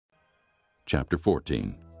Chapter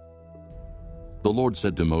 14. The Lord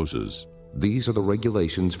said to Moses, These are the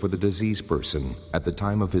regulations for the diseased person at the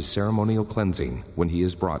time of his ceremonial cleansing when he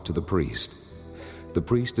is brought to the priest. The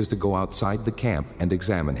priest is to go outside the camp and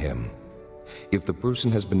examine him. If the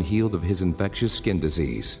person has been healed of his infectious skin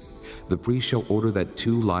disease, the priest shall order that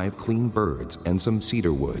 2 live clean birds and some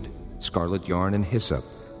cedar wood, scarlet yarn and hyssop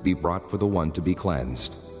be brought for the one to be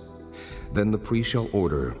cleansed. Then the priest shall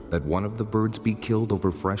order that one of the birds be killed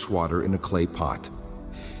over fresh water in a clay pot.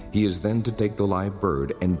 He is then to take the live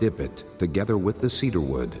bird and dip it, together with the cedar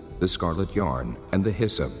wood, the scarlet yarn, and the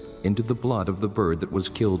hyssop, into the blood of the bird that was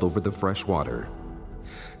killed over the fresh water.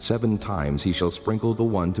 7 times he shall sprinkle the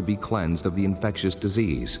one to be cleansed of the infectious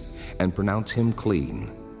disease, and pronounce him clean.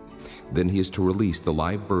 Then he is to release the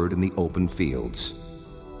live bird in the open fields.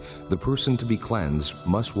 The person to be cleansed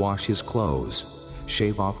must wash his clothes,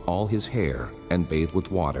 shave off all his hair, and bathe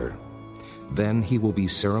with water. Then he will be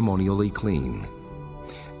ceremonially clean.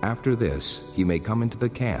 After this, he may come into the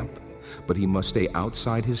camp, but he must stay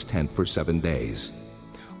outside his tent for 7 days.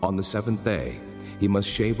 On the 7th day, he must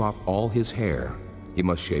shave off all his hair. He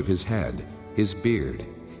must shave his head, his beard,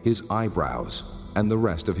 his eyebrows, and the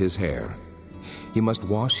rest of his hair. He must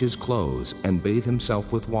wash his clothes and bathe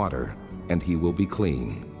himself with water, and he will be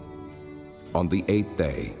clean. On the 8th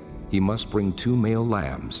day, he must bring 2 male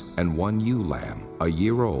lambs and 1 ewe lamb, a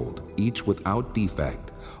year old, each without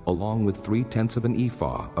defect, along with 3/10 of an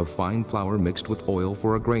ephah of fine flour mixed with oil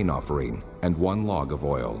for a grain offering, and 1 log of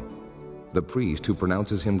oil. The priest who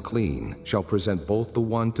pronounces him clean shall present both the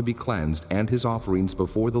one to be cleansed and his offerings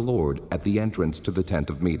before the Lord at the entrance to the tent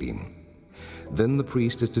of meeting. Then the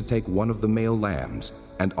priest is to take one of the male lambs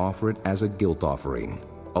and offer it as a guilt offering,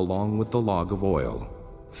 along with the log of oil.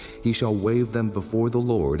 He shall wave them before the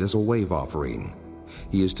Lord as a wave offering.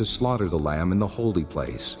 He is to slaughter the lamb in the holy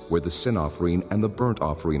place, where the sin offering and the burnt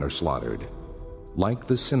offering are slaughtered. Like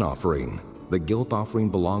the sin offering, the guilt offering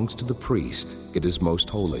belongs to the priest. It is most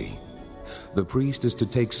holy. The priest is to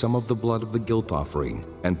take some of the blood of the guilt offering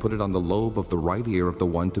and put it on the lobe of the right ear of the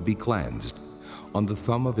one to be cleansed, on the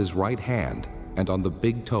thumb of his right hand, and on the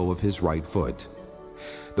big toe of his right foot.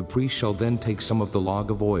 The priest shall then take some of the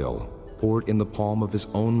log of oil, pour it in the palm of his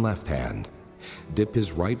own left hand, dip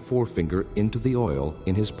his right forefinger into the oil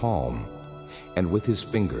in his palm, and with his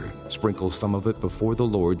finger sprinkle some of it before the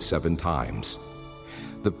Lord 7 times.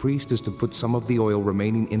 The priest is to put some of the oil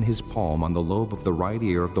remaining in his palm on the lobe of the right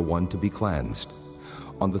ear of the one to be cleansed,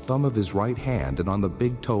 on the thumb of his right hand, and on the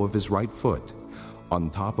big toe of his right foot,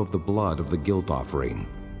 on top of the blood of the guilt offering.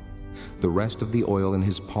 The rest of the oil in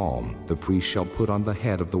his palm the priest shall put on the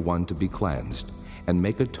head of the one to be cleansed, and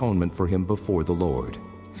make atonement for him before the Lord.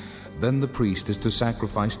 Then the priest is to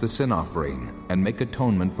sacrifice the sin offering and make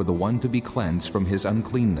atonement for the one to be cleansed from his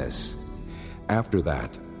uncleanness. After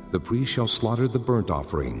that, the priest shall slaughter the burnt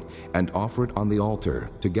offering and offer it on the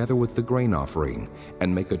altar together with the grain offering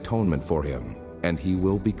and make atonement for him, and he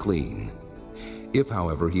will be clean. If,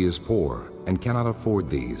 however, he is poor and cannot afford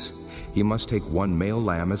these, he must take 1 male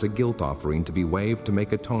lamb as a guilt offering to be waved to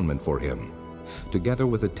make atonement for him, together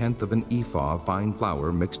with 1/10 of an ephah of fine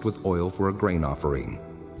flour mixed with oil for a grain offering,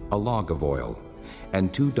 a log of oil,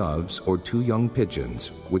 and 2 doves or 2 young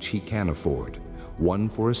pigeons, which he can afford, one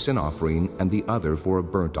for a sin offering and the other for a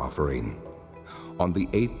burnt offering. On the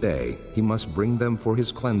 8th day he must bring them for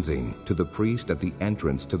his cleansing to the priest at the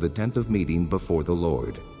entrance to the tent of meeting before the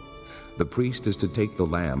Lord. The priest is to take the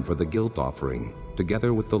lamb for the guilt offering,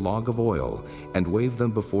 together with the log of oil, and wave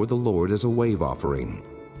them before the Lord as a wave offering.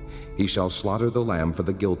 He shall slaughter the lamb for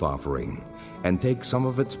the guilt offering, and take some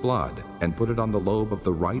of its blood, and put it on the lobe of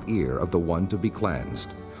the right ear of the one to be cleansed,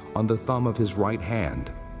 on the thumb of his right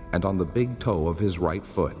hand, and on the big toe of his right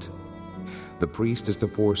foot. The priest is to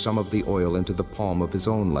pour some of the oil into the palm of his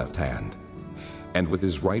own left hand, and with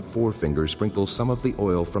his right forefinger sprinkle some of the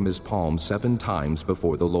oil from his palm 7 times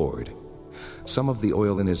before the Lord. Some of the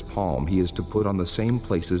oil in his palm he is to put on the same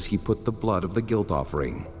places he put the blood of the guilt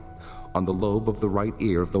offering, on the lobe of the right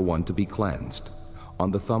ear of the one to be cleansed,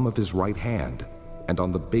 on the thumb of his right hand, and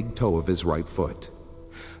on the big toe of his right foot.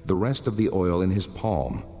 The rest of the oil in his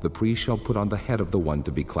palm the priest shall put on the head of the one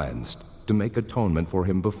to be cleansed, to make atonement for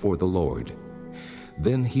him before the Lord.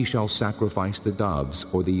 Then he shall sacrifice the doves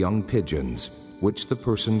or the young pigeons, which the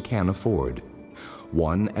person can afford,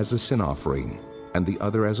 one as a sin offering, and the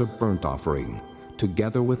other as a burnt offering,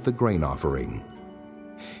 together with the grain offering.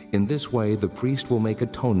 In this way the priest will make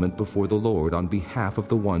atonement before the Lord on behalf of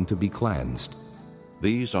the one to be cleansed.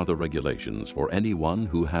 These are the regulations for anyone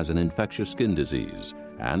who has an infectious skin disease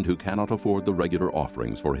and who cannot afford the regular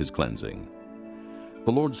offerings for his cleansing.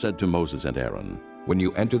 The Lord said to Moses and Aaron, When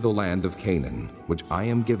you enter the land of Canaan, which I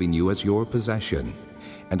am giving you as your possession,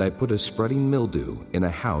 and I put a spreading mildew in a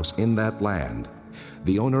house in that land,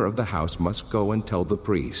 the owner of the house must go and tell the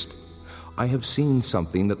priest, I have seen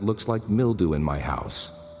something that looks like mildew in my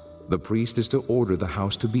house. The priest is to order the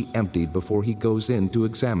house to be emptied before he goes in to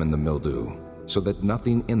examine the mildew, so that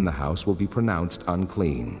nothing in the house will be pronounced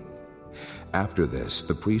unclean. After this,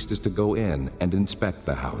 the priest is to go in and inspect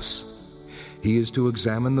the house. He is to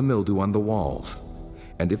examine the mildew on the walls,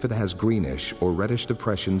 and if it has greenish or reddish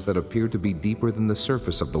depressions that appear to be deeper than the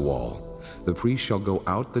surface of the wall, the priest shall go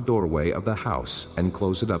out the doorway of the house and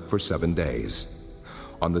close it up for 7 days.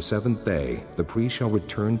 On the 7th day, the priest shall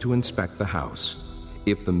return to inspect the house.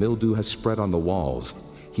 If the mildew has spread on the walls,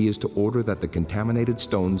 he is to order that the contaminated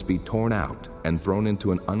stones be torn out and thrown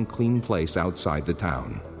into an unclean place outside the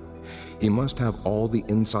town. He must have all the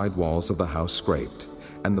inside walls of the house scraped,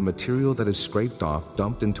 and the material that is scraped off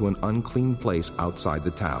dumped into an unclean place outside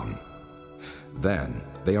the town. Then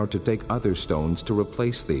they are to take other stones to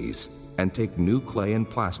replace these, and take new clay and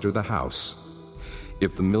plaster the house.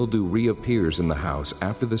 If the mildew reappears in the house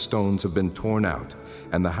after the stones have been torn out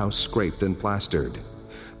and the house scraped and plastered,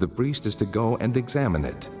 the priest is to go and examine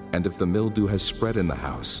it, and if the mildew has spread in the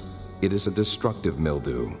house, it is a destructive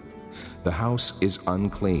mildew. The house is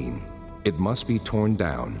unclean. It must be torn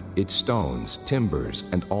down, its stones, timbers,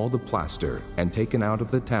 and all the plaster, and taken out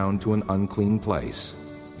of the town to an unclean place.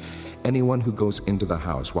 Anyone who goes into the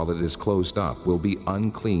house while it is closed up will be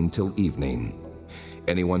unclean till evening.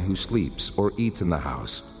 Anyone who sleeps or eats in the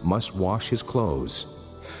house must wash his clothes.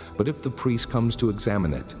 But if the priest comes to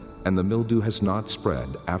examine it, and the mildew has not spread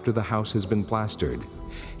after the house has been plastered,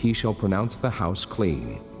 he shall pronounce the house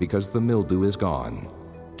clean, because the mildew is gone.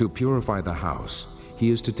 To purify the house, he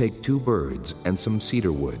is to take 2 birds and some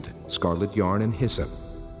cedar wood, scarlet yarn, and hyssop.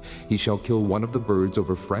 He shall kill one of the birds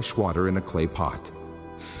over fresh water in a clay pot.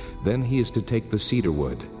 Then he is to take the cedar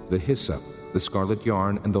wood, the hyssop, the scarlet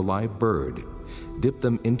yarn, and the live bird, dip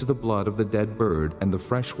them into the blood of the dead bird and the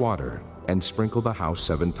fresh water, and sprinkle the house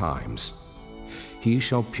 7 times. He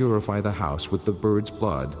shall purify the house with the bird's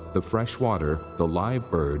blood, the fresh water, the live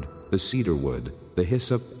bird, the cedar wood, the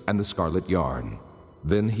hyssop, and the scarlet yarn.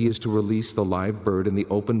 Then he is to release the live bird in the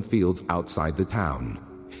open fields outside the town.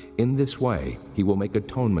 In this way he will make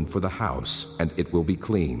atonement for the house, and it will be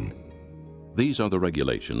clean. These are the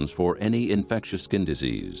regulations for any infectious skin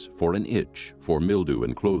disease, for an itch, for mildew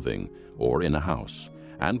in clothing or in a house,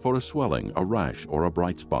 and for a swelling, a rash, or a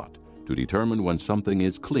bright spot, to determine when something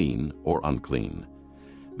is clean or unclean.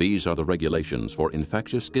 These are the regulations for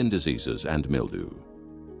infectious skin diseases and mildew.